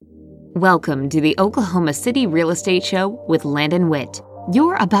Welcome to the Oklahoma City Real Estate Show with Landon Witt.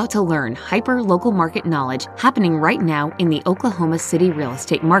 You're about to learn hyper-local market knowledge happening right now in the Oklahoma City real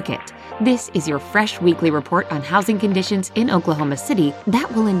estate market. This is your fresh weekly report on housing conditions in Oklahoma City that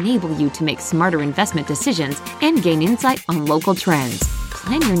will enable you to make smarter investment decisions and gain insight on local trends.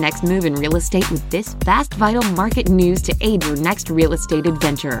 Plan your next move in real estate with this fast, vital market news to aid your next real estate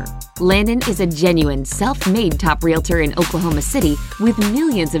adventure. Landon is a genuine, self-made top realtor in Oklahoma City with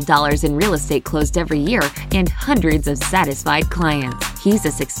millions of dollars in real estate closed every year and hundreds of satisfied clients. He's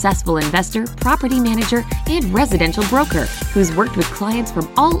a successful investor, property manager, and residential broker who's worked with clients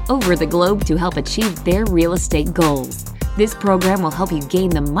from all over the globe to help achieve their real estate goals. This program will help you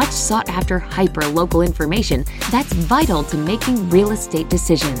gain the much sought-after hyper-local information that's vital to making real estate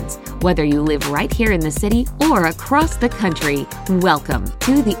decisions. Whether you live right here in the city or across the country, welcome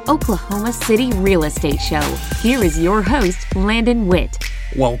to the Oklahoma City Real Estate Show. Here is your host, Landon Witt.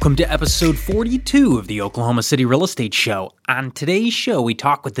 Welcome to episode 42 of the Oklahoma City Real Estate Show. On today's show, we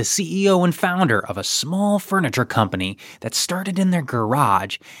talk with the CEO and founder of a small furniture company that started in their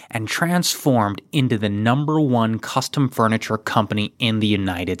garage and transformed into the #1 custom furniture company in the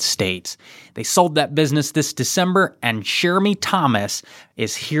United States. They sold that business this December, and Sheremy Thomas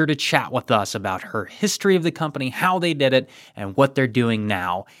is here to chat with us about her history of the company, how they did it, and what they're doing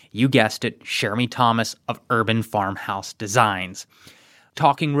now. You guessed it, Sheremy Thomas of Urban Farmhouse Designs.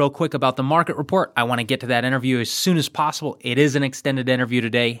 Talking real quick about the market report, I want to get to that interview as soon as possible. It is an extended interview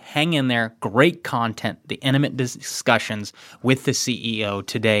today. Hang in there. Great content, the intimate discussions with the CEO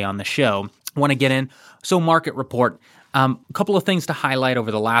today on the show. I want to get in. So market report. A couple of things to highlight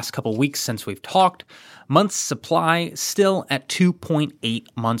over the last couple of weeks since we've talked. Months supply still at 2.8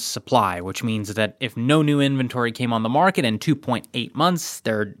 months supply, which means that if no new inventory came on the market in 2.8 months,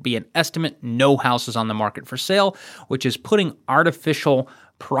 there'd be an estimate no houses on the market for sale, which is putting artificial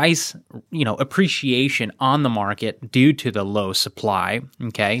price, appreciation on the market due to the low supply.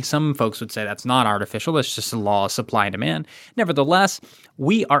 Okay, some folks would say that's not artificial, that's just the law of supply and demand. Nevertheless,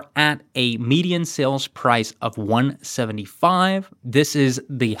 we are at a median sales price of $175. This is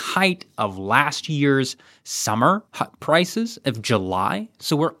the height of last year's summer prices of July.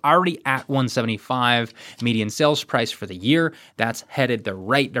 So we're already at $175 median sales price for the year. That's headed the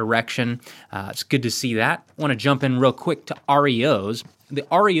right direction. It's good to see that. I want to jump in real quick to REOs. The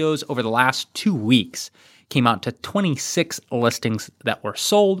REOs over the last 2 weeks came out to 26 listings that were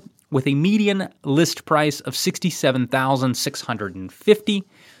sold with a median list price of $67,650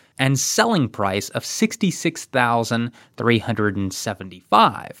 and selling price of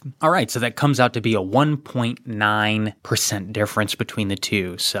 $66,375. All right, so that comes out to be a 1.9% difference between the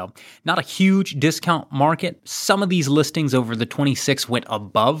two. So not a huge discount market. Some of these listings over the 26 went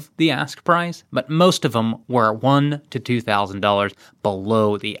above the ask price, but most of them were $1,000 to $2,000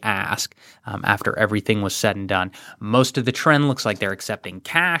 below the ask after everything was said and done. Most of the trend looks like they're accepting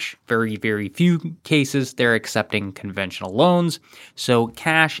cash. Very, very few cases they're accepting conventional loans. So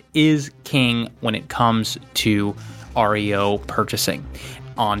cash is king when it comes to REO purchasing.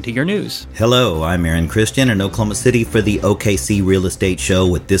 On to your news. Hello, I'm Aaron Christian in Oklahoma City for the OKC Real Estate Show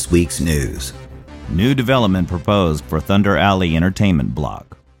with this week's news. New development proposed for Thunder Alley Entertainment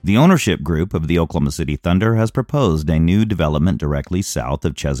Block. The ownership group of the Oklahoma City Thunder has proposed a new development directly south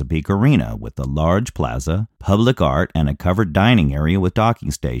of Chesapeake Arena with a large plaza, public art, and a covered dining area with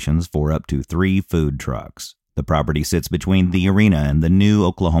docking stations for up to 3 food trucks. The property sits between the arena and the new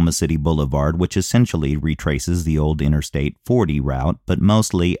Oklahoma City Boulevard, which essentially retraces the old Interstate 40 route, but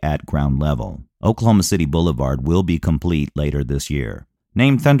mostly at ground level. Oklahoma City Boulevard will be complete later this year.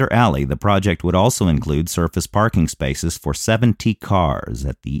 Named Thunder Alley, the project would also include surface parking spaces for 70 cars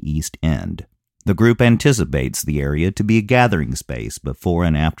at the east end. The group anticipates the area to be a gathering space before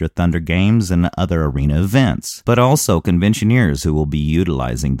and after Thunder games and other arena events, but also conventioneers who will be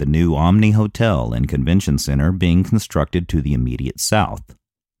utilizing the new Omni Hotel and Convention Center being constructed to the immediate south.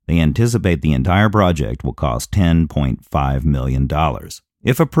 They anticipate the entire project will cost $10.5 million.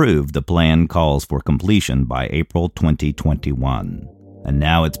 If approved, the plan calls for completion by April 2021. And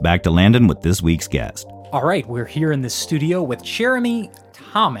now it's back to Landon with this week's guest. All right, we're here in the studio with Sheremy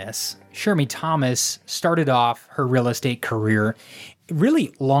Thomas. Sheremy Thomas started off her real estate career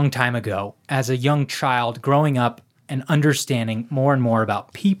really long time ago as a young child, growing up and understanding more and more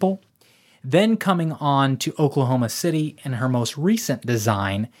about people, then coming on to Oklahoma City, and her most recent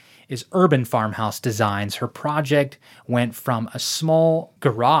design is Urban Farmhouse Designs. Her project went from a small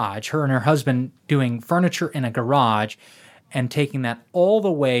garage, her and her husband doing furniture in a garage, and taking that all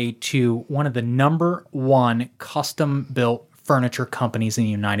the way to one of the #1 custom-built furniture companies in the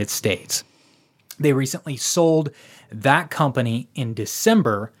United States. They recently sold that company in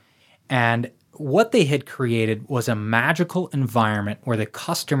December, And what they had created was a magical environment where the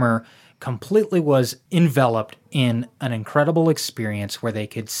customer completely was enveloped in an incredible experience where they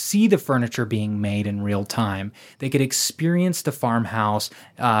could see the furniture being made in real time. They could experience the farmhouse,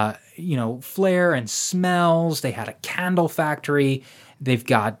 flair and smells. They had a candle factory. They've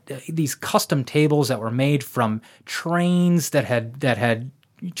got these custom tables that were made from trains that had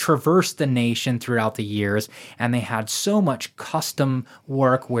traversed the nation throughout the years, and they had so much custom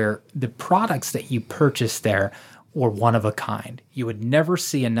work where the products that you purchased there were one of a kind. You would never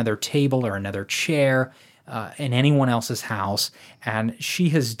see another table or another chair in anyone else's house, and she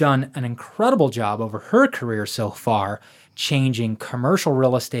has done an incredible job over her career so far, changing commercial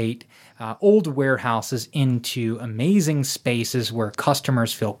real estate, old warehouses into amazing spaces where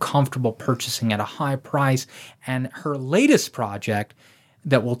customers feel comfortable purchasing at a high price. And her latest project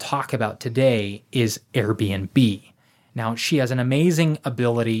that we'll talk about today is Airbnb. Now, she has an amazing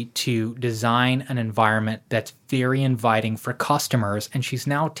ability to design an environment that's very inviting for customers, and she's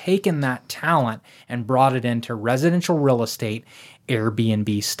now taken that talent and brought it into residential real estate,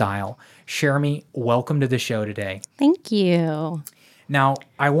 Airbnb style. Sheremy, welcome to the show today. Thank you. Now,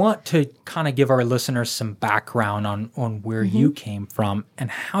 I want to kind of give our listeners some background on where you came from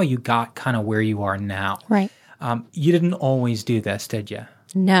and how you got kind of where you are now. Right. You didn't always do this, did you?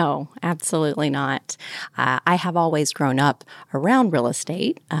 No, absolutely not. I have always grown up around real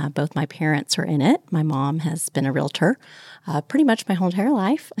estate. Both my parents are in it. My mom has been a realtor pretty much my whole entire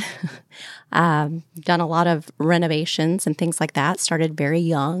life. Done a lot of renovations and things like that. Started very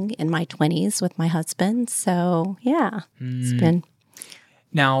young in my 20s with my husband. So, yeah, it's been...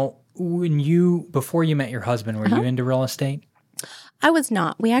 Now, before you met your husband, were you into real estate? I was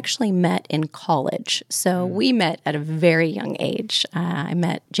not. We actually met in college. So we met at a very young age. I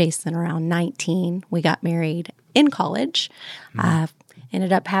met Jason around 19. We got married in college.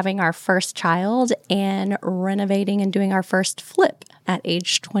 Ended up having our first child and renovating and doing our first flip at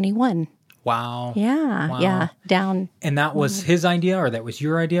age 21. Wow. Yeah. Wow. Yeah. Down. And that was his idea, or that was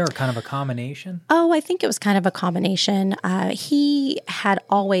your idea, or kind of a combination? Oh, I think it was kind of a combination. He had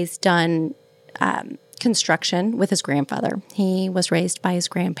always done construction with his grandfather. He was raised by his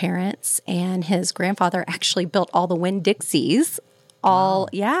grandparents, and his grandfather actually built all the Winn-Dixies all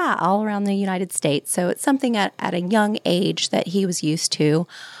around the United States. So it's something at a young age that he was used to.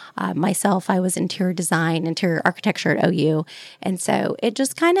 Myself, I was interior design, interior architecture at OU. And so it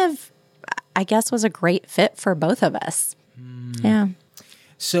just kind of, I guess, was a great fit for both of us. Yeah.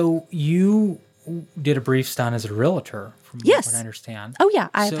 So you did a brief stint as a realtor, from what I understand. Oh, yeah.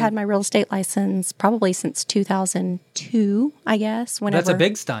 I've had my real estate license probably since 2002, I guess. That's a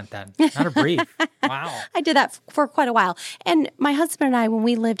big stunt then, not a brief. Wow. I did that for quite a while. And my husband and I, when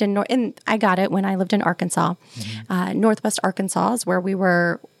we lived and I got it when I lived in Arkansas, Northwest Arkansas is where we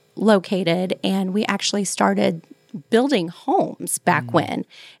were located, and we actually started building homes back when.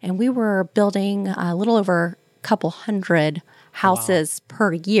 And we were building a little over a couple hundred houses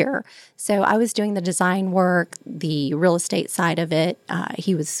per year. So I was doing the design work, the real estate side of it.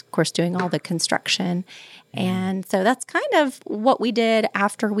 He was, of course, doing all the construction. And so that's kind of what we did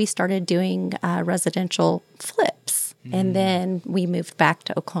after we started doing residential flips. And then we moved back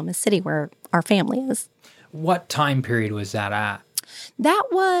to Oklahoma City, where our family is. What time period was that at? That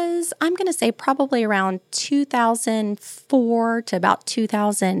was, I'm going to say, probably around 2004 to about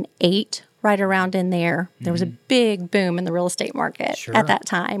 2008. Right around in there. There was a big boom in the real estate market at that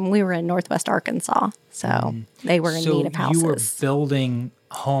time. We were in Northwest Arkansas, so they were in need of houses. So you were building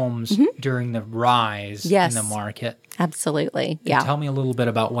homes during the rise in the market. Absolutely, And tell me a little bit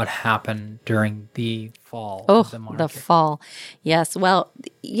about what happened during the fall of the market. The fall. Yes, well,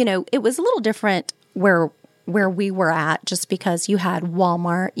 it was a little different where we were at, just because you had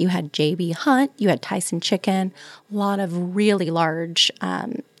Walmart, you had J.B. Hunt, you had Tyson Chicken, a lot of really large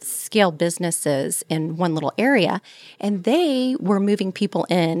scale businesses in one little area, and they were moving people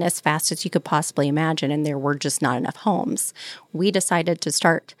in as fast as you could possibly imagine, and there were just not enough homes. We decided to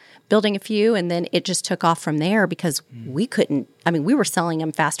start building a few, and then it just took off from there because we were selling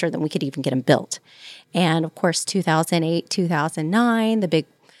them faster than we could even get them built. And of course, 2008, 2009, the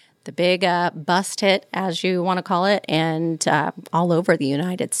big bust hit, as you want to call it, and all over the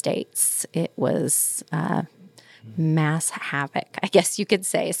United States. It was mass havoc, I guess you could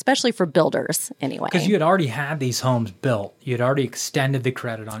say, especially for builders anyway. Because you had already had these homes built. You had already extended the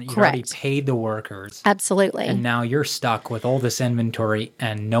credit on it. You already paid the workers. Absolutely. And now you're stuck with all this inventory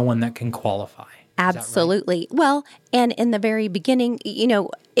and no one that can qualify. Absolutely. Well, and in the very beginning,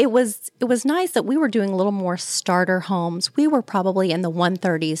 it was nice that we were doing a little more starter homes. We were probably in the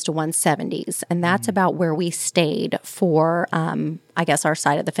 130s to 170s, and that's about where we stayed for, I guess, our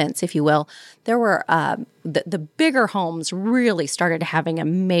side of the fence, if you will. There were the bigger homes really started having a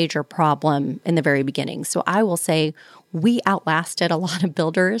major problem in the very beginning. So I will say we outlasted a lot of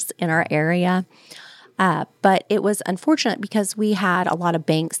builders in our area. But it was unfortunate because we had a lot of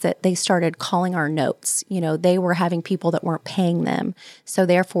banks that they started calling our notes. They were having people that weren't paying them. So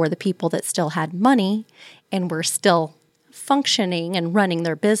therefore, the people that still had money and were still functioning and running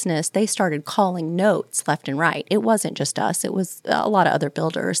their business, they started calling notes left and right. It wasn't just us. It was a lot of other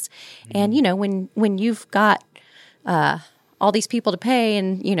builders. Mm-hmm. And, when you've got all these people to pay,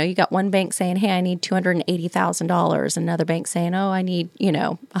 and you got one bank saying, "Hey, I need $280,000," another bank saying, "Oh, I need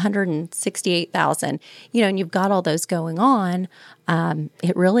 $168,000," and you've got all those going on.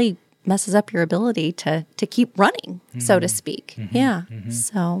 It really messes up your ability to keep running, so to speak. Mm-hmm. Yeah.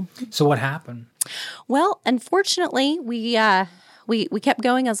 Mm-hmm. So what happened? Well, unfortunately, we kept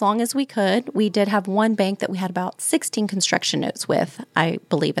going as long as we could. We did have one bank that we had about 16 construction notes with, I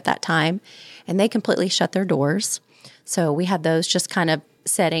believe, at that time, and they completely shut their doors. So we had those just kind of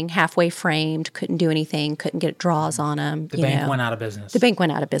setting halfway framed, couldn't do anything, couldn't get draws on them. The bank went out of business. The bank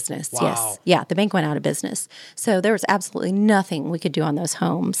went out of business, wow. Yes. Yeah, the bank went out of business. So there was absolutely nothing we could do on those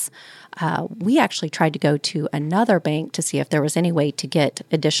homes. We actually tried to go to another bank to see if there was any way to get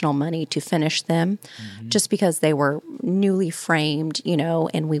additional money to finish them, just because they were newly framed,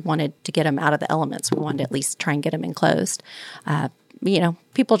 and we wanted to get them out of the elements. We wanted to at least try and get them enclosed.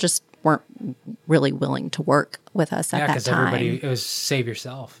 People just weren't really willing to work with us at that time. Yeah, because everybody, it was save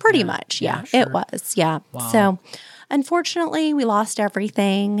yourself. Pretty much, yeah. Sure. It was, yeah. Wow. So, unfortunately, we lost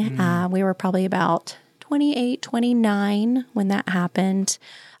everything. We were probably about 28, 29 when that happened.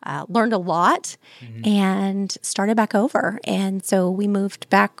 Learned a lot and started back over. And so we moved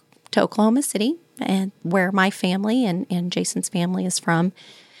back to Oklahoma City, and where my family and Jason's family is from.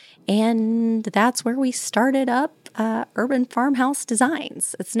 And that's where we started up Urban Farmhouse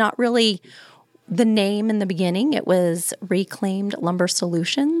Designs. It's not really the name in the beginning. It was Reclaimed Lumber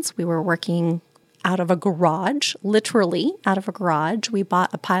Solutions. We were working out of a garage, literally out of a garage. We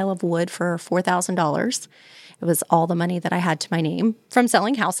bought a pile of wood for $4,000. It was all the money that I had to my name from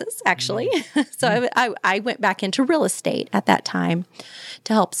selling houses, actually. So I went back into real estate at that time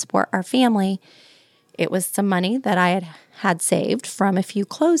to help support our family. It was some money that I had saved from a few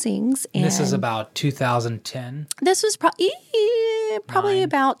closings. And this is about 2010? This was probably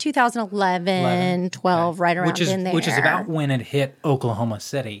about 2011, 12, right around in there. Which is about when it hit Oklahoma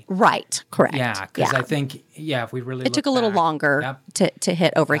City. Right, correct. Yeah, because I think, if we really it took a little longer to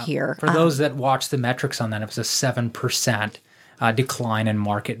hit over here. For those that watch the metrics on that, it was a 7% decline in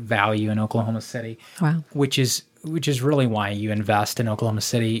market value in Oklahoma City. Wow. Which is really why you invest in Oklahoma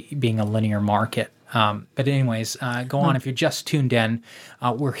City being a linear market. But anyways, go on. If you're just tuned in,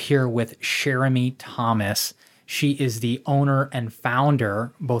 we're here with Sheremy Thomas. She is the owner and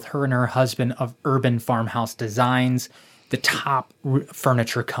founder, both her and her husband, of Urban Farmhouse Designs, the top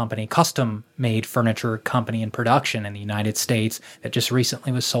furniture company, custom-made furniture company in production in the United States that just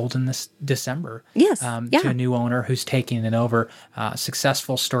recently was sold in this December. Yes, to a new owner who's taking it over.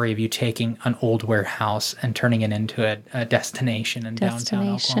 Successful story of you taking an old warehouse and turning it into a destination in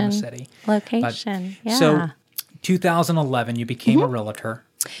downtown Oklahoma City. Location, So 2011, you became a realtor.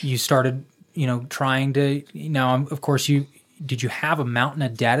 You started, trying to, of course, did you have a mountain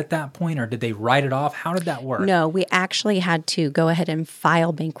of debt at that point, or did they write it off? How did that work? No, we actually had to go ahead and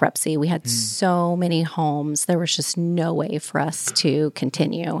file bankruptcy. We had so many homes. There was just no way for us to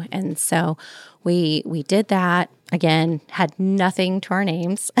continue. And so we did that. Again, had nothing to our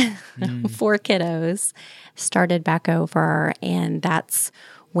names, 4 kiddos, started back over. And that's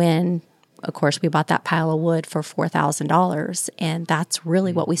when, of course, we bought that pile of wood for $4,000. And that's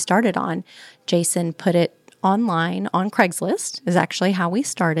really what we started on. Jason put it online on Craigslist is actually how we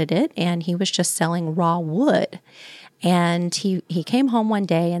started it. And he was just selling raw wood. And he came home one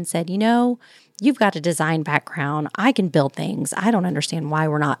day and said, you've got a design background. I can build things. I don't understand why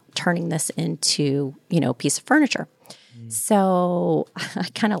we're not turning this into, a piece of furniture. So I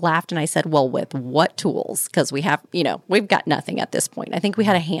kind of laughed and I said, well, with what tools? Because we have, we've got nothing at this point. I think we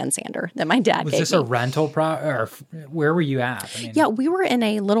had a hand sander that my dad gave me. Was this a rental or where were you at? Yeah, we were in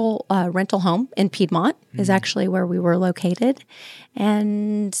a little rental home in Piedmont is actually where we were located.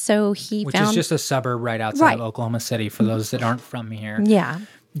 And so Which is just a suburb right outside of Oklahoma City for those that aren't from here. Yeah.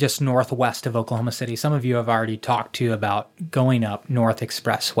 Just northwest of Oklahoma City. Some of you have already talked to about going up North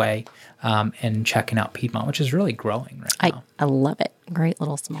Expressway and checking out Piedmont, which is really growing right now. I love it. Great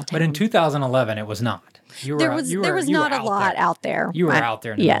little small town. But in 2011, it was not. There was not a lot out there. You were out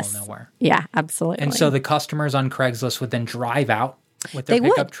there in the middle of nowhere. Yeah, absolutely. And so the customers on Craigslist would then drive out with their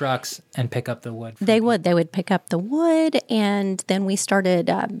pickup trucks and pick up the wood. They would pick up the wood, and then we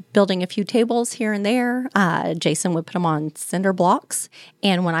started building a few tables here and there. Jason would put them on cinder blocks,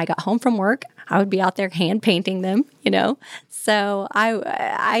 and when I got home from work, I would be out there hand painting them, So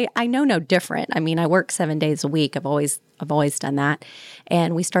I know no different. I mean, I work 7 days a week. I've always done that.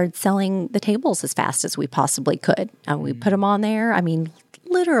 And we started selling the tables as fast as we possibly could. And we put them on there. I mean,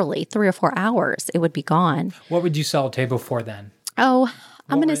 literally 3 or 4 hours, it would be gone. What would you sell a table for then? Oh,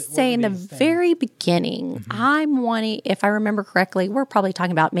 I'm going to say in the very beginning, I'm wanting, if I remember correctly, we're probably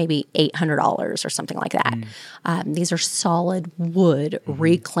talking about maybe $800 or something like that. These are solid wood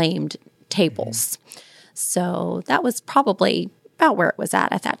reclaimed tables. So that was probably about where it was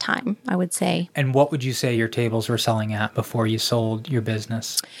at that time, I would say. And what would you say your tables were selling at before you sold your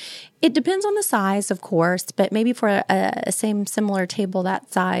business? It depends on the size, of course, but maybe for a similar table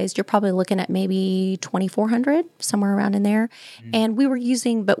that size, you're probably looking at maybe $2,400, somewhere around in there. And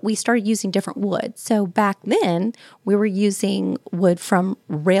we started using different wood. So back then, we were using wood from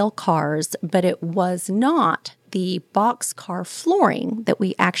rail cars, but it was not the boxcar flooring that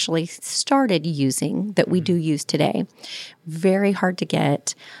we actually started using that we do use today. Very hard to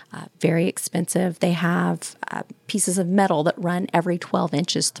get, very expensive. They have pieces of metal that run every 12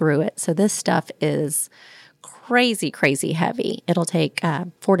 inches through it. So this stuff is crazy, crazy heavy. It'll take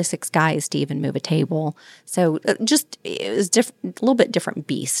 4 to 6 guys to even move a table. So it was a little bit different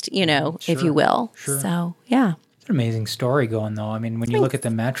beast, if you will. Sure. So, yeah. It's an amazing story going, though. I mean, when you look at the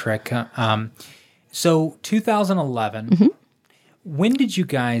metric, so 2011, when did you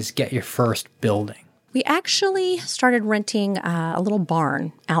guys get your first building? We actually started renting a little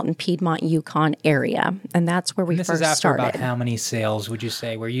barn out in Piedmont, Yukon area, and that's where we first started. This is after about how many sales, would you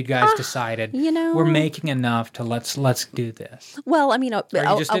say, where you guys decided, we're making enough to let's do this? Well, I mean,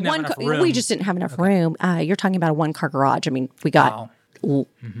 we just didn't have enough room. You're talking about a one-car garage. I mean, we got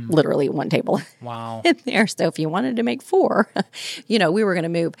literally one table in there. So if you wanted to make 4, we were going to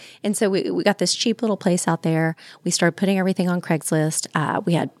move. And so we got this cheap little place out there. We started putting everything on Craigslist.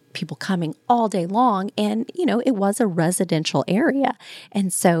 We had people coming all day long, and it was a residential area.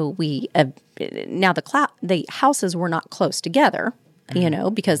 And so now the houses were not close together,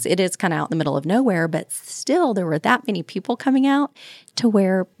 because it is kind of out in the middle of nowhere, but still there were that many people coming out to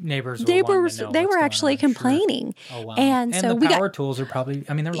where neighbors were actually complaining. Sure. Oh, wow. And so the power tools are probably,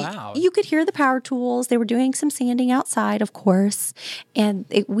 they're loud. You could hear the power tools. They were doing some sanding outside, of course. And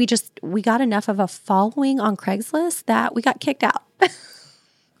we got enough of a following on Craigslist that we got kicked out.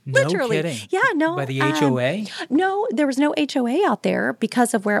 Literally. No kidding. Yeah, no. By the HOA? No, there was no HOA out there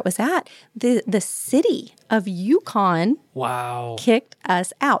because of where it was at. The city of Yukon kicked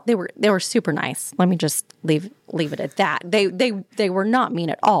us out. They were super nice. Let me just leave it at that. They were not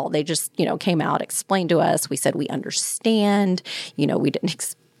mean at all. They just, came out, explained to us. We said we understand. We didn't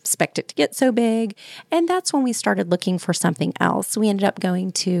expect it to get so big. And that's when we started looking for something else. We ended up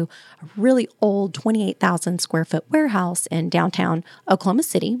going to a really old 28,000 square foot warehouse in downtown Oklahoma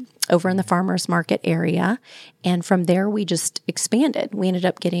City over in the farmers market area. And from there, we just expanded. We ended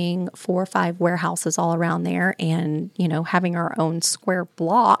up getting 4 or 5 warehouses all around there and, having our own square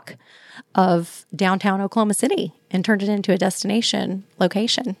block of downtown Oklahoma City and turned it into a destination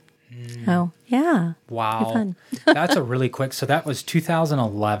location. Oh, yeah. Wow. Fun. That's a really quick. So that was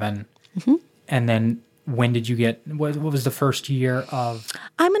 2011. And then when did you get, what was the first year of?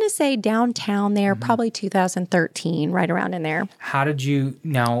 I'm going to say downtown there, probably 2013, right around in there. How did you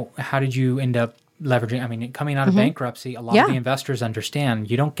end up leveraging, coming out of bankruptcy, a lot of the investors understand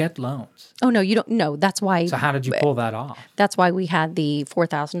you don't get loans. Oh, no, you don't. No, that's why. So how did you pull that off? That's why we had the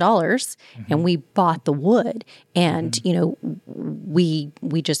 $4,000 and we bought the wood and, we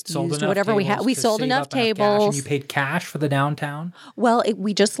just sold used whatever we had. We sold enough tables. And you paid cash for the downtown? Well,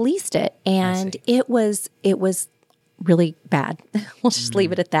 we just leased it and it was really bad. We'll just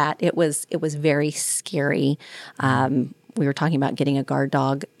leave it at that. It was very scary. We were talking about getting a guard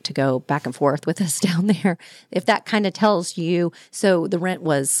dog to go back and forth with us down there. If that kind of tells you, so the rent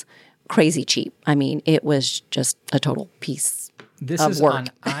was crazy cheap. It was just a total piece of work. This is on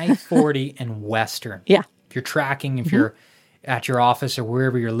I-40 and Western. Yeah. If you're tracking, if you're at your office or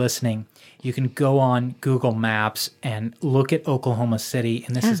wherever you're listening, you can go on Google Maps and look at Oklahoma City.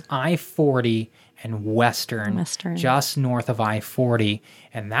 And this is I-40 and Western, just north of I-40.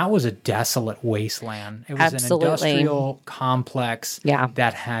 And that was a desolate wasteland. It was an industrial complex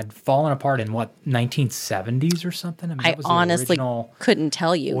that had fallen apart in, 1970s or something? I mean, I honestly couldn't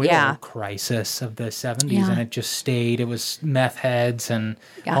tell you. Oil crisis of the 70s, and it just stayed. It was meth heads and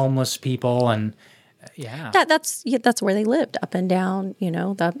homeless people, and that's where they lived, up and down,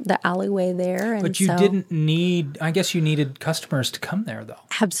 the alleyway there. And but you didn't need. I guess you needed customers to come there, though.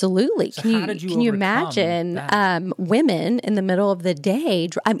 Absolutely. So can you imagine women in the middle of the day?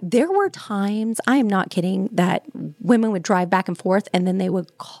 There were times, I am not kidding, that women would drive back and forth, and then they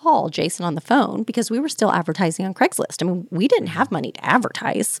would call Jason on the phone because we were still advertising on Craigslist. I mean, we didn't have money to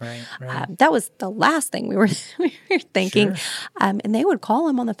advertise. Right. That was the last thing we were thinking. Sure. And they would call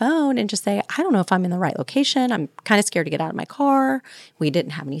him on the phone and just say, I don't know if I'm in the right location. I'm kind of scared to get out of my car. We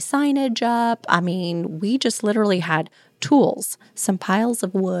didn't have any signage up. I mean, we just literally had tools, some piles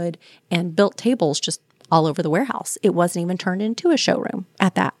of wood, and built tables just all over the warehouse. It wasn't even turned into a showroom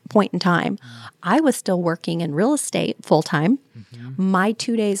at that point in time. I was still working in real estate full time. My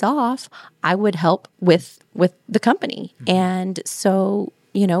 2 days off, I would help with the company. And so,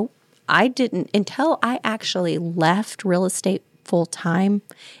 I didn't, until I actually left real estate full time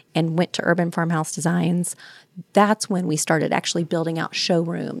and went to Urban Farmhouse Designs, that's when we started actually building out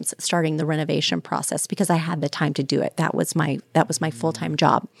showrooms, starting the renovation process, because I had the time to do it. That was my full-time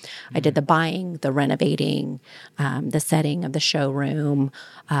job. I did the buying, the renovating, the setting of the showroom,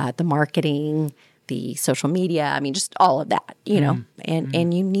 the marketing, the social media. I mean, just all of that,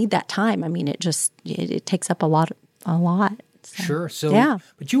 and you need that time. I mean, it takes up a lot. So, sure. So,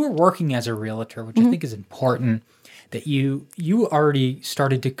 but you were working as a realtor, which I think is important. That you already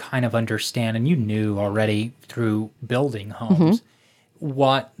started to kind of understand, and you knew already through building homes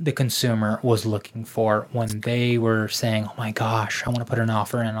what the consumer was looking for when they were saying, oh my gosh, I want to put an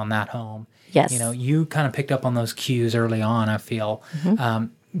offer in on that home. Yes. You kind of picked up on those cues early on, I feel,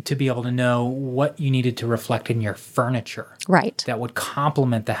 to be able to know what you needed to reflect in your furniture. Right. That would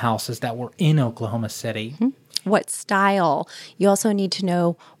complement the houses that were in Oklahoma City. What style? You also need to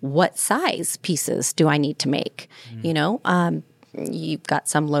know what size pieces do I need to make. You've got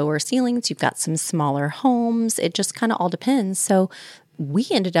some lower ceilings, you've got some smaller homes. It just kind of all depends. So we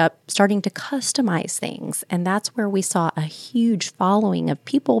ended up starting to customize things. And that's where we saw a huge following of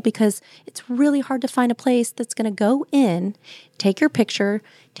people, because it's really hard to find a place that's going to go in, take your picture,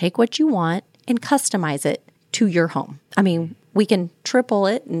 take what you want, and customize it to your home. I mean, we can triple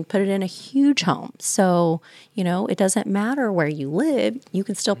it and put it in a huge home. So, it doesn't matter where you live, you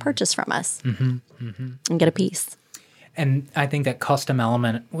can still purchase from us and get a piece. And I think that custom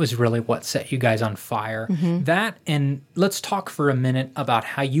element was really what set you guys on fire. That, and let's talk for a minute about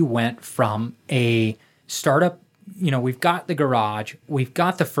how you went from a startup. We've got the garage, we've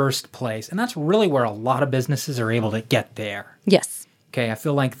got the first place, and that's really where a lot of businesses are able to get there. Yes. Okay, I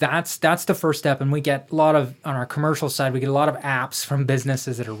feel like that's the first step, and we get a lot of, on our commercial side, we get a lot of apps from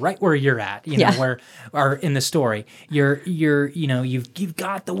businesses that are right where you're at, where are in the story. You've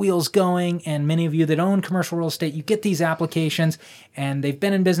got the wheels going, and many of you that own commercial real estate, you get these applications, and they've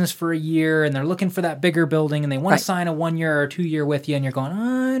been in business for a year, and they're looking for that bigger building, and they want to sign a 1 year or 2 year with you, and you're going,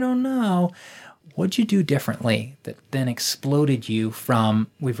 I don't know. What'd you do differently that then exploded you from,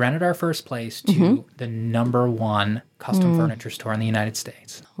 we've rented our first place, to the number one custom furniture store in the United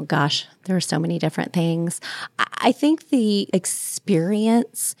States? Oh gosh, there are so many different things. I think the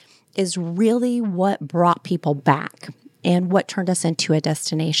experience is really what brought people back and what turned us into a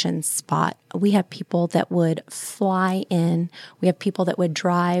destination spot. We have people that would fly in. We have people that would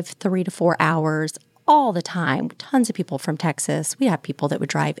drive 3 to 4 hours all the time. Tons of people from Texas. We have people that would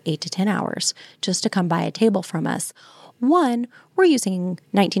drive 8 to 10 hours just to come buy a table from us. One, we're using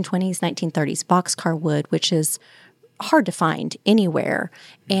 1920s, 1930s boxcar wood, which is hard to find anywhere.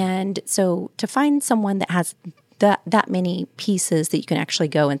 And so to find someone that has that many pieces that you can actually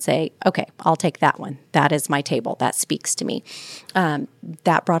go and say, okay, I'll take that one. That is my table. That speaks to me.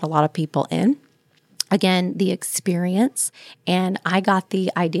 That brought a lot of people in. Again, the experience, and I got the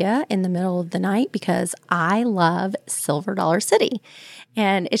idea in the middle of the night because I love Silver Dollar City,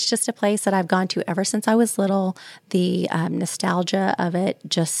 and it's just a place that I've gone to ever since I was little. The nostalgia of it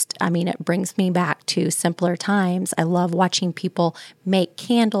it brings me back to simpler times. I love watching people make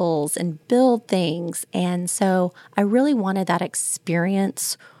candles and build things, and so I really wanted that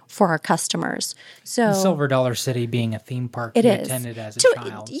experience for our customers. So and Silver Dollar City being a theme park you attended as a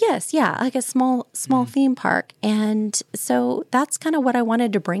child. Yes, like a small theme park. And so that's kind of what I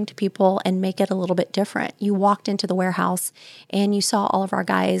wanted to bring to people and make it a little bit different. You walked into the warehouse and you saw all of our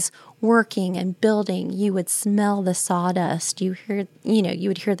guys working and building, you would smell the sawdust. You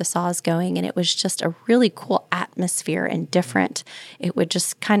would hear the saws going, and it was just a really cool atmosphere and different. It would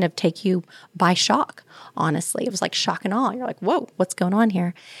just kind of take you by shock, honestly. It was like shock and awe. You're like, whoa, what's going on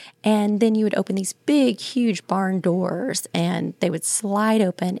here? And then you would open these big, huge barn doors, and they would slide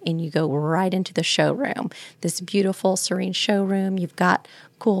open, and you go right into the showroom. This beautiful, serene showroom. You've got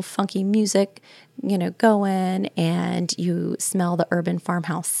cool, funky music, going, and you smell the Urban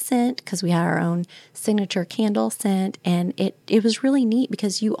Farmhouse scent because we had our own signature candle scent. And it was really neat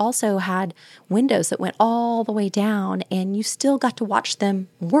because you also had windows that went all the way down, and you still got to watch them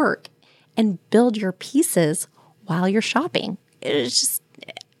work and build your pieces while you're shopping. It's just,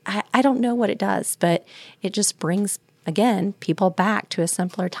 I don't know what it does, but it just brings, again, people back to a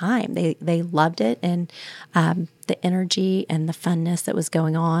simpler time. They loved it, and the energy and the funness that was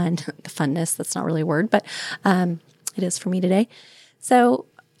going on. The funness, that's not really a word, but it is for me today. So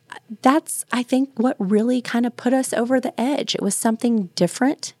that's, I think, what really kind of put us over the edge. It was something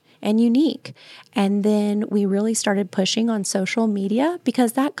different and unique. And then we really started pushing on social media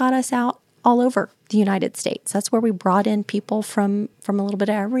because that got us out all over the United States. That's where we brought in people from a little bit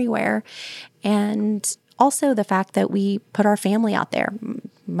of everywhere. And also the fact that we put our family out there.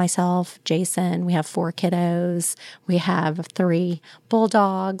 Myself, Jason, we have 4 kiddos. We have 3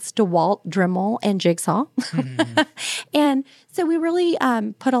 bulldogs, DeWalt, Dremel, and Jigsaw. Mm-hmm. And so we really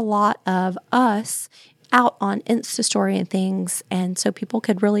put a lot of us out on Insta Story and things. And so people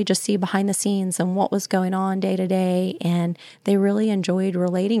could really just see behind the scenes and what was going on day to day. And they really enjoyed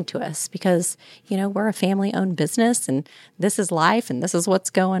relating to us because, we're a family-owned business, and this is life, and this is what's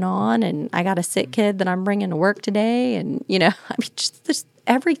going on. And I got a sick kid that I'm bringing to work today. And, just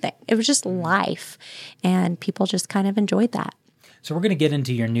everything. It was just life. And people just kind of enjoyed that. So we're going to get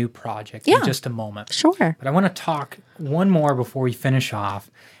into your new project in just a moment. Sure. But I want to talk one more before we finish off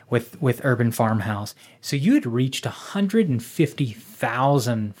with Urban Farmhouse. So you had reached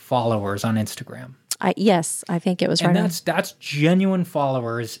 150,000 followers on Instagram. Yes, I think it was right. And that's genuine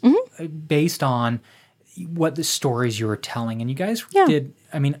followers based on what the stories you were telling. And you guys did,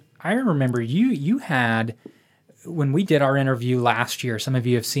 I remember you had, when we did our interview last year, some of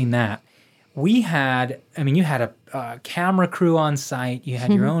you have seen that, you had a camera crew on site. You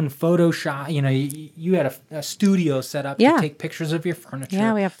had your own Photoshop. You had a studio set up to take pictures of your furniture.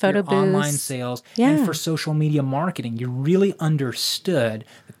 Yeah, we have photo booths. Online sales. Yeah. And for social media marketing, you really understood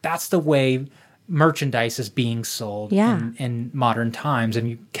that that's the way merchandise is being sold in modern times, and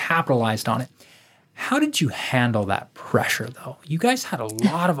you capitalized on it. How did you handle that pressure, though? You guys had a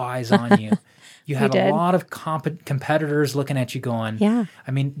lot of eyes on you. You had a lot of competitors looking at you going,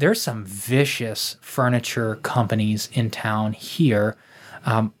 there's some vicious furniture companies in town here.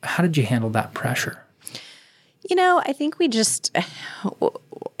 How did you handle that pressure? I think we just,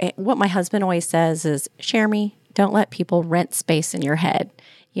 what my husband always says is, Sheremy, don't let people rent space in your head.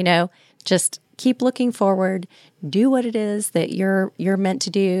 Just keep looking forward, do what it is that you're meant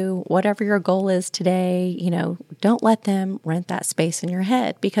to do, whatever your goal is today, don't let them rent that space in your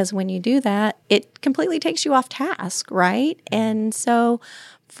head, because when you do that, it completely takes you off task, right? And so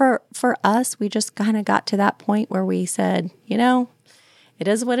for us, we just kind of got to that point where we said, it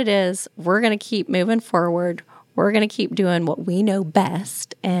is what it is. We're going to keep moving forward. We're going to keep doing what we know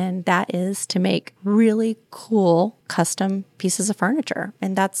best, and that is to make really cool custom pieces of furniture.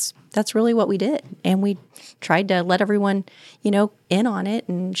 And that's really what we did. And we tried to let everyone, in on it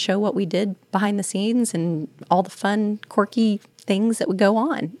and show what we did behind the scenes and all the fun, quirky things that would go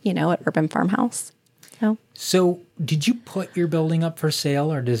on, at Urban Farmhouse. So did you put your building up for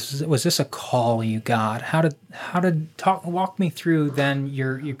sale, or was this a call you got? Walk me through then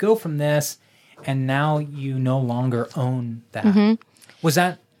you go from this, and now you no longer own that. Mm-hmm. Was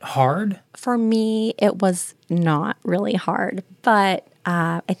that hard? For me, it was not really hard, but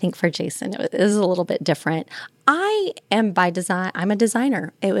I think for Jason, it was a little bit different. I am by design. I'm a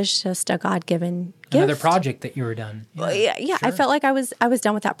designer. It was just a God-given gift. Another project that you were done. Yeah. Sure. I felt like I was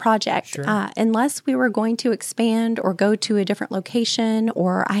done with that project. Sure. Unless we were going to expand or go to a different location,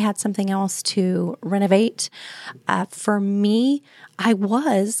 or I had something else to renovate. For me, I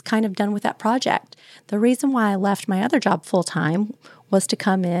was kind of done with that project. The reason why I left my other job full-time was to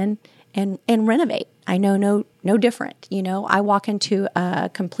come in and renovate. I know no different. I walk into a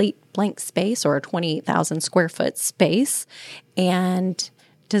complete blank space or a 20,000 square foot space and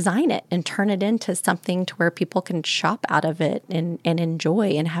design it and turn it into something to where people can shop out of it and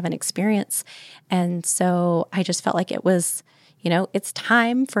enjoy and have an experience. And so I just felt like it was, it's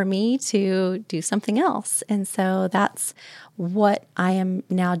time for me to do something else. And so that's what I am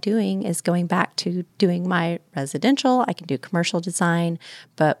now doing, is going back to doing my residential. I can do commercial design,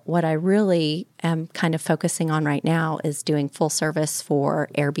 but what I really am kind of focusing on right now is doing full service for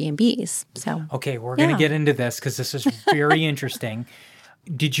Airbnbs. So, okay, we're going to get into this because this is very interesting.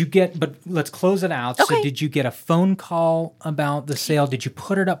 But let's close it out. Okay. So did you get a phone call about the sale? Did you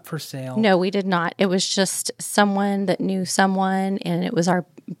put it up for sale? No, we did not. It was just someone that knew someone, and it was our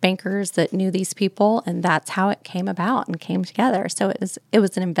bankers that knew these people, and that's how it came about and came together. So it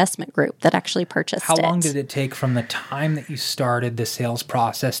was an investment group that actually purchased it. How long did it take from the time that you started the sales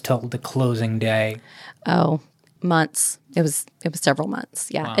process till the closing day? Oh, months. It was several months.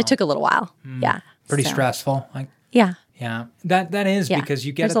 Yeah. Wow. It took a little while. Yeah. Pretty stressful. Yeah. Yeah, that is because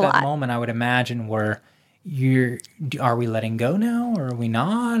you get at that moment, I would imagine, where are we letting go now, or are we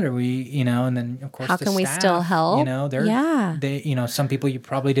not? Are we, and then of course, how can we still help? They, some people you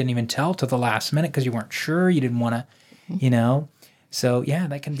probably didn't even tell till the last minute because you weren't sure, you didn't want to, So yeah,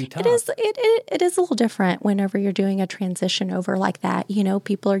 that can be tough. It is a little different whenever you're doing a transition over like that.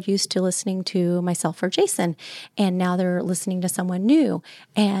 People are used to listening to myself or Jason, and now they're listening to someone new,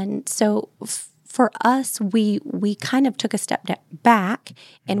 and so. For us, we kind of took a step back,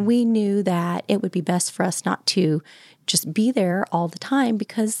 and we knew that it would be best for us not to just be there all the time,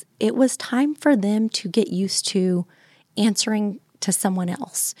 because it was time for them to get used to answering to someone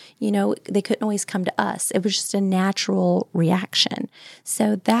else. They couldn't always come to us. It was just a natural reaction.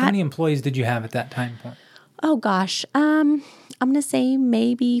 So how many employees did you have at that time point? Oh gosh, I'm going to say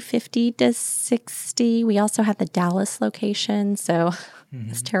maybe 50 to 60. We also had the Dallas location, so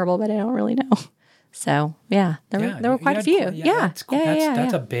it's terrible, but I don't really know. So there were quite a few.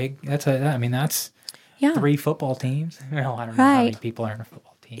 That's a big. That's 3 football teams. Well, I don't know how many people are in a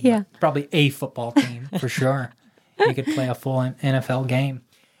football team. Yeah, probably a football team for sure. You could play a full NFL game.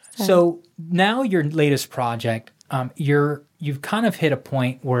 So now your latest project, you've kind of hit a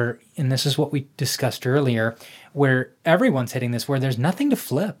point where, and this is what we discussed earlier, where everyone's hitting this, where there's nothing to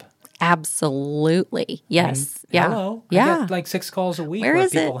flip. Absolutely. Yes. Hello. I get like 6 calls a week where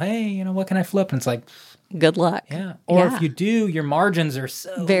people, hey, what can I flip? And it's like, good luck. Yeah. Or if you do, your margins are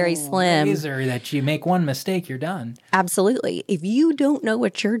so very slim razor that you make one mistake, you're done. Absolutely. If you don't know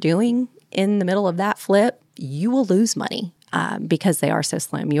what you're doing in the middle of that flip, you will lose money because they are so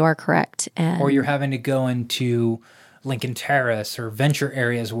slim. You are correct. Or you're having to go into Lincoln Terrace or venture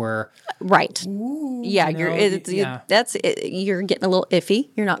areas where you're getting a little iffy.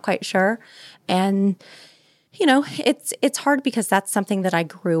 You're not quite sure, and it's hard because that's something that I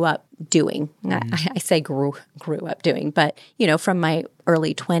grew up doing. I say grew up doing, but from my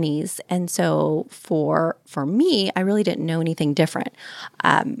early 20s, and so for me, I really didn't know anything different.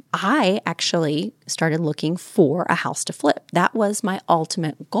 I actually started looking for a house to flip. That was my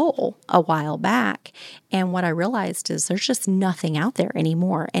ultimate goal a while back, and what I realized is there's just nothing out there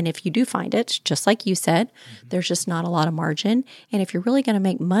anymore. And if you do find it, just like you said, there's just not a lot of margin. And if you're really going to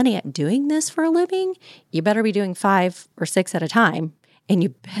make money at doing this for a living, you better be doing 5 or 6 at a time. And you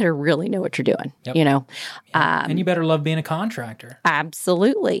better really know what you're doing, and you better love being a contractor.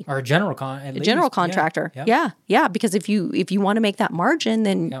 Absolutely. Or a general contractor. Yeah. Because if you want to make that margin,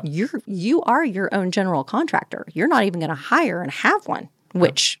 then you are your own general contractor. You're not even going to hire and have one,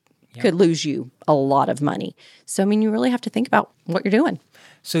 which could lose you a lot of money. So, you really have to think about what you're doing.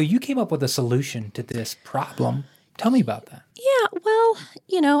 So you came up with a solution to this problem. Tell me about that. Yeah. Well,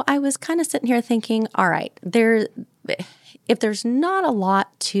 I was kind of sitting here thinking, all right, if there's not a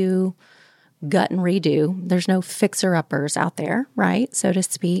lot to gut and redo, there's no fixer-uppers out there, right, so to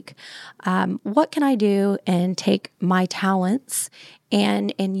speak, what can I do and take my talents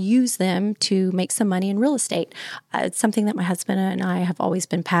and use them to make some money in real estate? It's something that my husband and I have always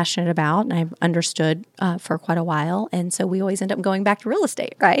been passionate about, and I've understood for quite a while, and so we always end up going back to real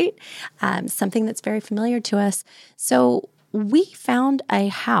estate, right? Something that's very familiar to us. So we found a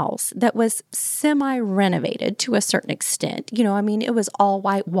house that was semi-renovated to a certain extent. It was all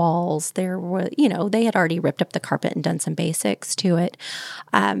white walls. There were, they had already ripped up the carpet and done some basics to it.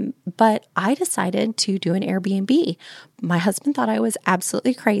 But I decided to do an Airbnb. My husband thought I was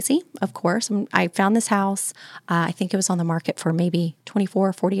absolutely crazy, of course. I found this house. I think it was on the market for maybe 24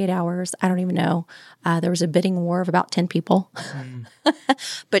 or 48 hours. I don't even know. There was a bidding war of about 10 people.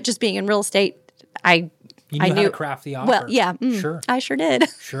 But just being in real estate, You knew how to craft the offer. Well, yeah. Sure. I sure did.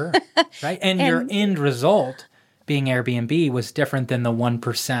 Sure. Right. And your end result, being Airbnb, was different than the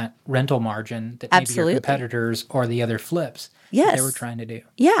 1% rental margin that maybe your competitors or the other flips. Yes. they were trying to do.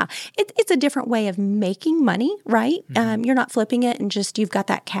 Yeah. It's a different way of making money, right? You're not flipping it and just you've got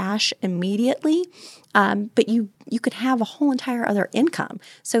that cash immediately. But you could have a whole entire other income.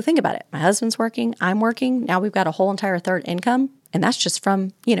 So think about it. My husband's working, I'm working. Now we've got a whole entire third income. And that's just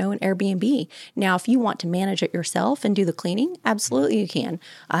from, an Airbnb. Now, if you want to manage it yourself and do the cleaning, absolutely you can.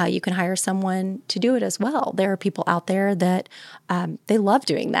 You can hire someone to do it as well. There are people out there that they love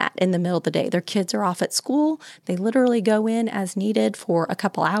doing that in the middle of the day. Their kids are off at school. They literally go in as needed for a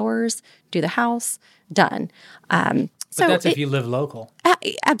couple hours, do the house, done. But that's if you live local.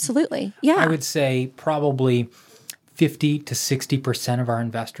 Absolutely. Yeah. I would say probably 50 to 60% of our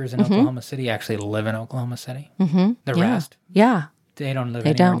investors in Oklahoma City actually live in Oklahoma City. The rest, they don't live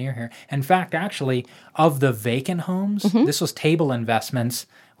anywhere near here. In fact, actually, of the vacant homes, this was Table Investments,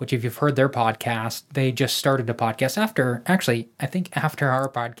 which if you've heard their podcast, they just started a podcast after our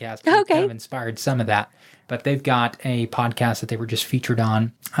podcast. Okay. Kind of inspired some of that. But they've got a podcast that they were just featured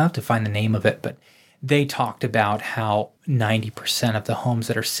on. I'll have to find the name of it, but they talked about how 90% of the homes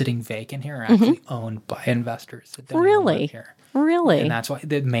that are sitting vacant here are actually owned by investors that don't even live here. Really? And that's why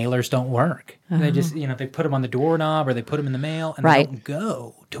the mailers don't work. They just, they put them on the doorknob or they put them in the mail and Right. they don't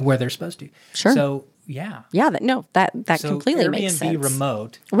go to where they're supposed to. Sure. So, yeah. Yeah. That So completely Airbnb makes sense.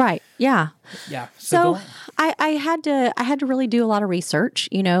 remote. Right. Yeah. Yeah. So go on. I had to really do a lot of research.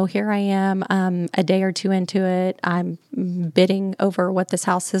 Here I am a day or two into it. I'm bidding over what this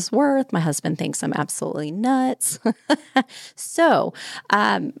house is worth. My husband thinks I'm absolutely nuts. So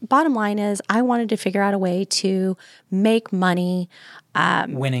bottom line is I wanted to figure out a way to make money.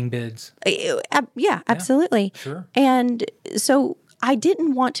 Winning bids. Yeah, absolutely. Sure. And so I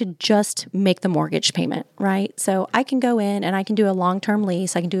didn't want to just make the mortgage payment, right? So I can go in and I can do a long-term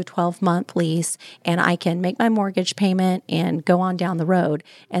lease. I can do a 12-month lease and I can make my mortgage payment and go on down the road.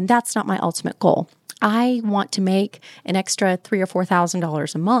 And that's not my ultimate goal. I want to make an extra $3,000 or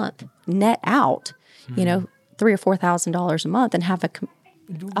 $4,000 a month net out, $3,000 or $4,000 a month and have a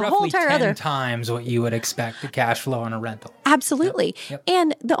whole Roughly entire 10 other times what you would expect the cash flow on a rental. Absolutely. Yep.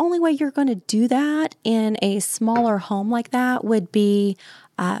 And the only way you're going to do that in a smaller home like that would be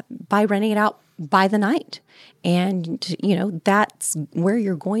by renting it out by the night. And, that's where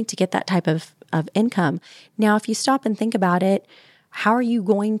you're going to get that type of income. Now, if you stop and think about it, how are you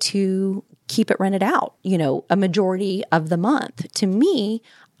going to keep it rented out, a majority of the month? To me,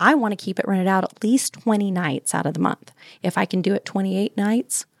 I want to keep it rented out at least 20 nights out of the month. If I can do it 28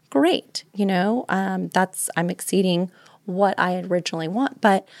 nights, great. I'm exceeding what I originally want.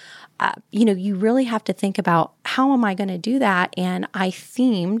 But, you really have to think about how am I going to do that? And I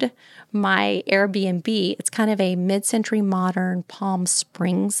themed my Airbnb. It's kind of a mid-century modern Palm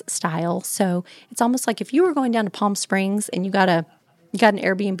Springs style. So it's almost like if you were going down to Palm Springs and you got an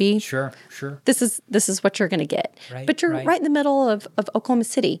Airbnb. Sure. This is what you're going to get. Right, but you're right in the middle of Oklahoma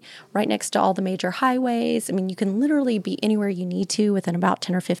City, right next to all the major highways. I mean, you can literally be anywhere you need to within about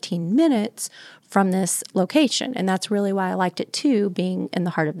 10 or 15 minutes from this location. And that's really why I liked it too, being in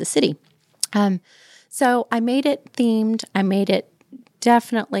the heart of the city. So I made it themed. I made it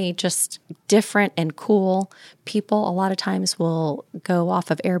definitely just different and cool. People a lot of times will go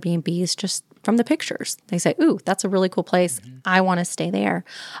off of Airbnbs just from the pictures. They say, ooh, that's a really cool place. I want to stay there.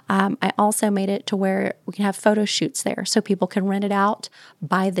 I also made it to where we can have photo shoots there so people can rent it out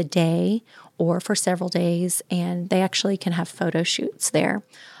by the day or for several days, and they actually can have photo shoots there.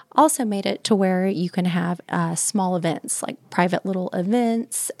 Also made it to where you can have small events, like private little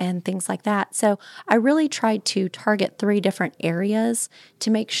events and things like that. So I really tried to target 3 different areas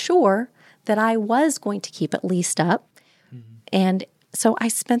to make sure that I was going to keep it leased up. And so I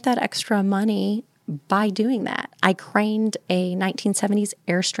spent that extra money by doing that. I craned a 1970s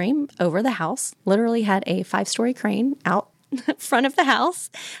Airstream over the house, literally had a 5-story crane out front of the house.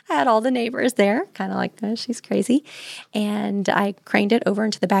 I had all the neighbors there, kind of like, oh, she's crazy. And I craned it over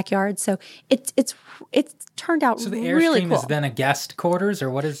into the backyard. So it's turned out really cool. So the Airstream is then a guest quarters, or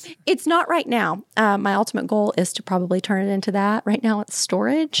what is? It's not right now. My ultimate goal is to probably turn it into that. Right now it's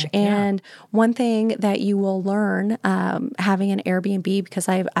storage. Heck yeah. And one thing that you will learn having an Airbnb, because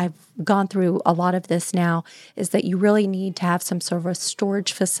I've gone through a lot of this now, is that you really need to have some sort of a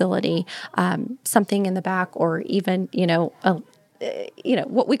storage facility, something in the back, or even,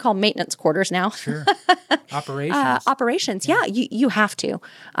 what we call maintenance quarters now. Sure. Operations. Operations. Yeah, you have to.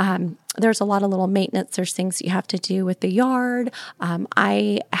 There's a lot of little maintenance. There's things you have to do with the yard.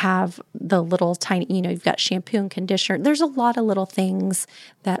 I have the little tiny, you've got shampoo and conditioner. There's a lot of little things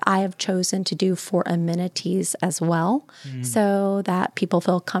that I have chosen to do for amenities as well, so that people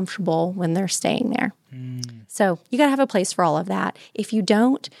feel comfortable when they're staying there. So you got to have a place for all of that. If you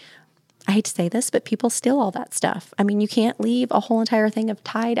don't, I hate to say this, but people steal all that stuff. I mean, you can't leave a whole entire thing of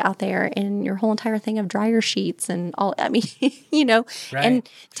Tide out there and your whole entire thing of dryer sheets and all, I mean, and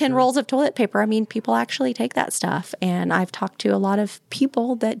 10 rolls of toilet paper. I mean, people actually take that stuff. And I've talked to a lot of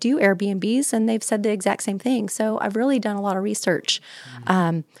people that do Airbnbs and they've said the exact same thing. So I've really done a lot of research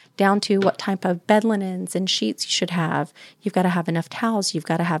down to what type of bed linens and sheets you should have. You've got to have enough towels. You've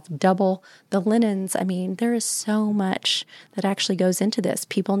got to have double the linens. I mean, there is so much that actually goes into this.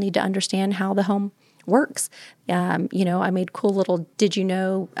 People need to understand how the home works. I made cool little, did you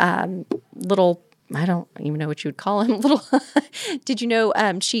know, little, I don't even know what you would call them, little, did you know,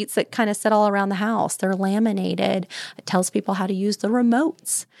 sheets that kind of sit all around the house. They're laminated. It tells people how to use the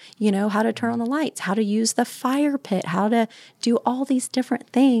remotes, how to turn on the lights, how to use the fire pit, how to do all these different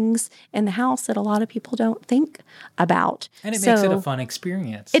things in the house that a lot of people don't think about. And it makes it a fun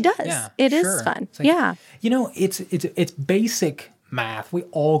experience. It does. Yeah, it is fun. It's like, yeah. It's basic math. We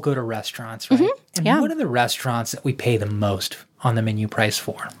all go to restaurants, right? Mm-hmm. And what are the restaurants that we pay the most on the menu price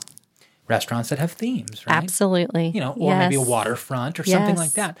for? Restaurants that have themes, right? Absolutely. Or maybe a waterfront or something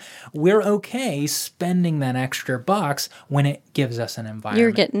like that. We're okay spending that extra bucks when it gives us an environment.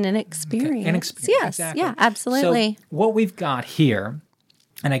 You're getting an experience. Okay. An experience. Yes. Exactly. Yeah, absolutely. So what we've got here,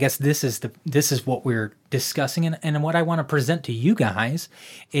 and I guess this is what we're discussing, and what I want to present to you guys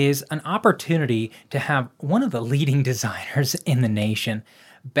is an opportunity to have one of the leading designers in the nation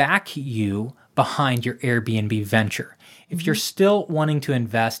back you behind your Airbnb venture. If you're still wanting to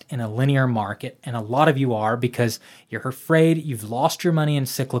invest in a linear market, and a lot of you are because you're afraid you've lost your money in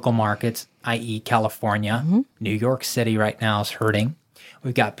cyclical markets, i.e. California, New York City right now is hurting.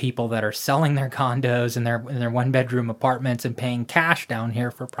 We've got people that are selling their condos and their one-bedroom apartments and paying cash down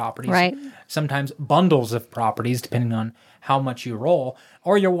here for properties. Right. Sometimes bundles of properties, depending on how much you roll.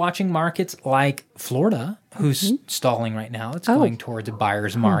 Or you're watching markets like Florida, who's stalling right now. It's going towards a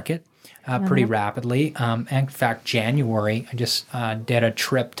buyer's market. Pretty rapidly. In fact, January, I just did a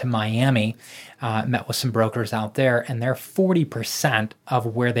trip to Miami, met with some brokers out there, and they're 40% of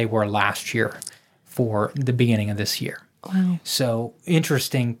where they were last year for the beginning of this year. Wow. So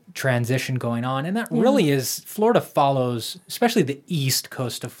interesting transition going on. And that really is, Florida follows, especially the east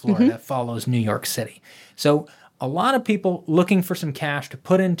coast of Florida, follows New York City. So a lot of people looking for some cash to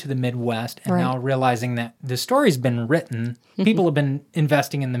put into the Midwest and now realizing that the story's been written. People have been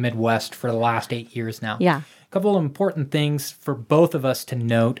investing in the Midwest for the last 8 years now. Yeah. A couple of important things for both of us to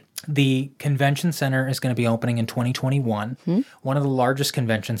note. The convention center is going to be opening in 2021, one of the largest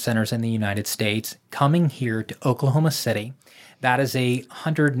convention centers in the United States, coming here to Oklahoma City. That is a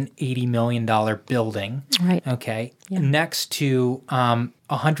 $180 million building. Right. Okay. Yeah. Next to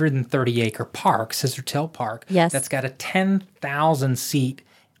 130-acre park, Scissortail Park. Yes. That's got a 10,000-seat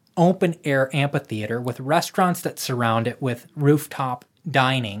open-air amphitheater with restaurants that surround it with rooftop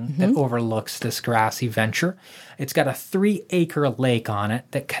dining that overlooks this grassy venture. It's got a 3-acre lake on it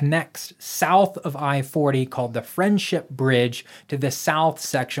that connects south of I-40 called the Friendship Bridge to the south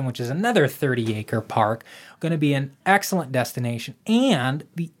section, which is another 30-acre park. Going to be an excellent destination. And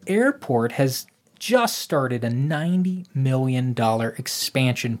the airport has just started a $90 million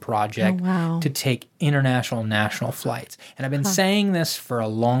expansion project to take international and national flights. And I've been saying this for a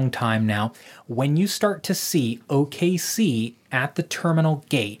long time now. When you start to see OKC at the terminal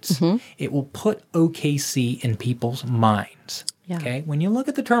gates, it will put OKC in people's minds. Yeah. Okay? When you look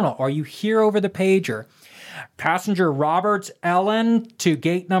at the terminal or you hear over the pager, passenger Roberts Ellen to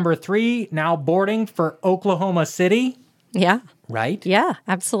gate number 3, now boarding for Oklahoma City. Yeah. Right? Yeah,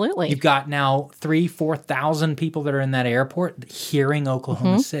 absolutely. You've got now 3,000-4,000 people that are in that airport hearing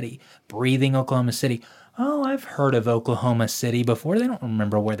Oklahoma City, breathing Oklahoma City. Oh, I've heard of Oklahoma City before. They don't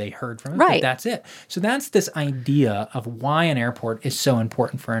remember where they heard from it, but that's it. So that's this idea of why an airport is so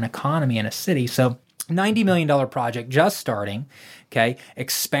important for an economy in a city. So $90 million project just starting, okay,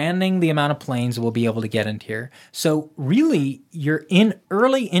 expanding the amount of planes we'll be able to get into here. So really, you're in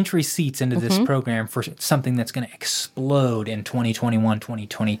early entry seats into this program for something that's going to explode in 2021,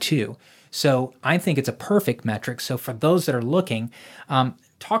 2022. So I think it's a perfect metric. So for those that are looking,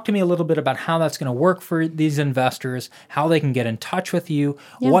 talk to me a little bit about how that's going to work for these investors, how they can get in touch with you,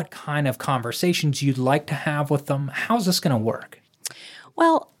 what kind of conversations you'd like to have with them. How's this going to work?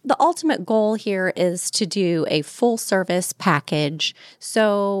 Well, the ultimate goal here is to do a full service package.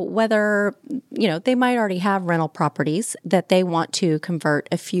 So whether, they might already have rental properties that they want to convert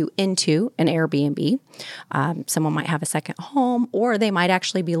a few into an Airbnb. Someone might have a second home, or they might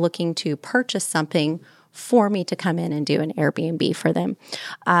actually be looking to purchase something for me to come in and do an Airbnb for them.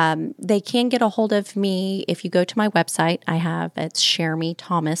 They can get a hold of me if you go to my website. It's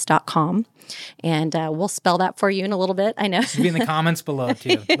ShareMeThomas.com. And we'll spell that for you in a little bit. I know. It'll be in the comments below,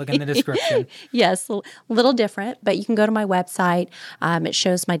 too. Look in the description. Yes, a little different, but you can go to my website. It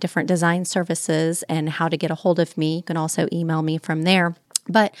shows my different design services and how to get a hold of me. You can also email me from there.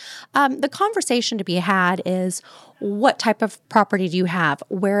 But the conversation to be had is, what type of property do you have?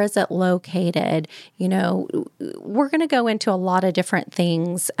 Where is it located? We're going to go into a lot of different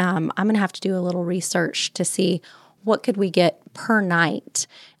things. I'm going to have to do a little research to see what could we get per night.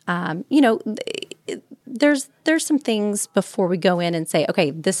 There's some things before we go in and say, okay,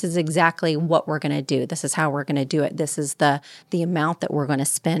 this is exactly what we're going to do. This is how we're going to do it. This is the amount that we're going to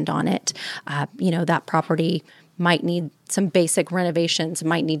spend on it. That property might need some basic renovations,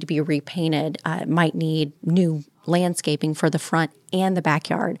 might need to be repainted, might need new landscaping for the front and the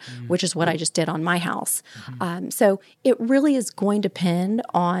backyard, which is what I just did on my house. So it really is going to depend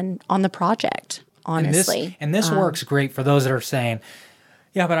on the project, honestly. And this works great for those that are saying,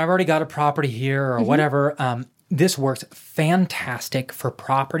 yeah, but I've already got a property here or whatever. This works fantastic for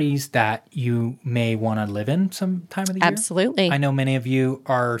properties that you may want to live in some time of the year. Absolutely. I know many of you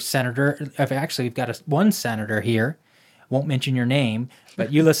are we've got one senator here. Won't mention your name,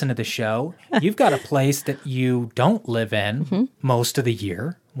 but you listen to the show. You've got a place that you don't live in most of the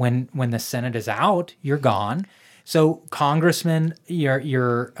year. When the Senate is out, you're gone. So congressmen,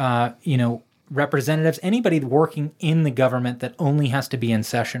 your representatives, anybody working in the government that only has to be in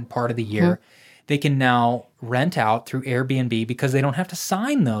session part of the year, they can now rent out through Airbnb because they don't have to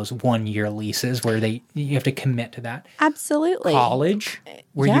sign those 1-year leases where you have to commit to that. Absolutely. College,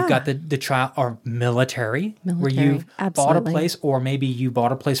 where you've got the child, or military, where you've bought a place, or maybe you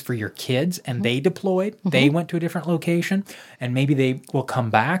bought a place for your kids and they deployed, they went to a different location, and maybe they will come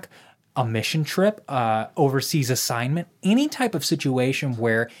back. A mission trip, overseas assignment, any type of situation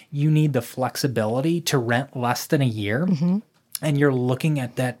where you need the flexibility to rent less than a year, and you're looking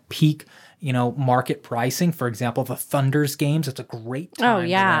at that peak, market pricing. For example, the Thunder's games, it's a great time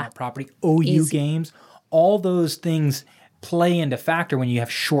to rent a property. OU games, all those things play into factor when you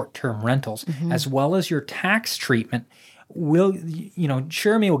have short-term rentals, as well as your tax treatment.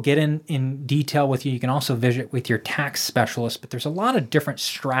 Jeremy will get in detail with you. You can also visit with your tax specialist, but there's a lot of different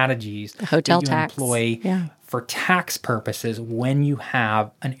strategies that you employ for tax purposes when you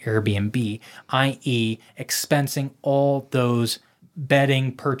have an Airbnb, i.e. expensing all those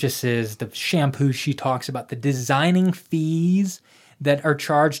bedding purchases, the shampoo she talks about, the designing fees that are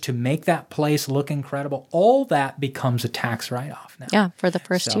charged to make that place look incredible. All that becomes a tax write-off now. Yeah, for the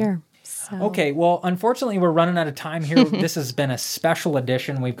first year. Okay, well, unfortunately, we're running out of time here. This has been a special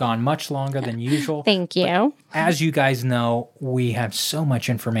edition. We've gone much longer than usual. Thank you. But as you guys know, we have so much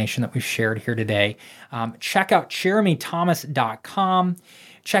information that we've shared here today. Check out ShareMeThomas.com.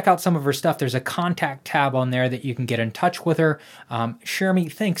 Check out some of her stuff. There's a contact tab on there that you can get in touch with her. Sharemy,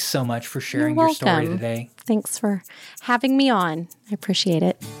 thanks so much for sharing your story today. Thanks for having me on. I appreciate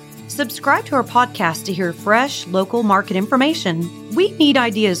it. Subscribe to our podcast to hear fresh, local market information. We need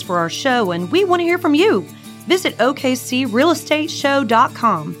ideas for our show, and we want to hear from you. Visit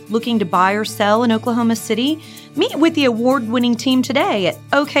OKCRealEstateShow.com. Looking to buy or sell in Oklahoma City? Meet with the award-winning team today at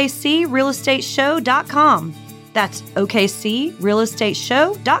OKCRealEstateShow.com. That's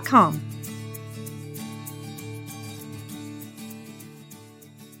OKCRealEstateShow.com.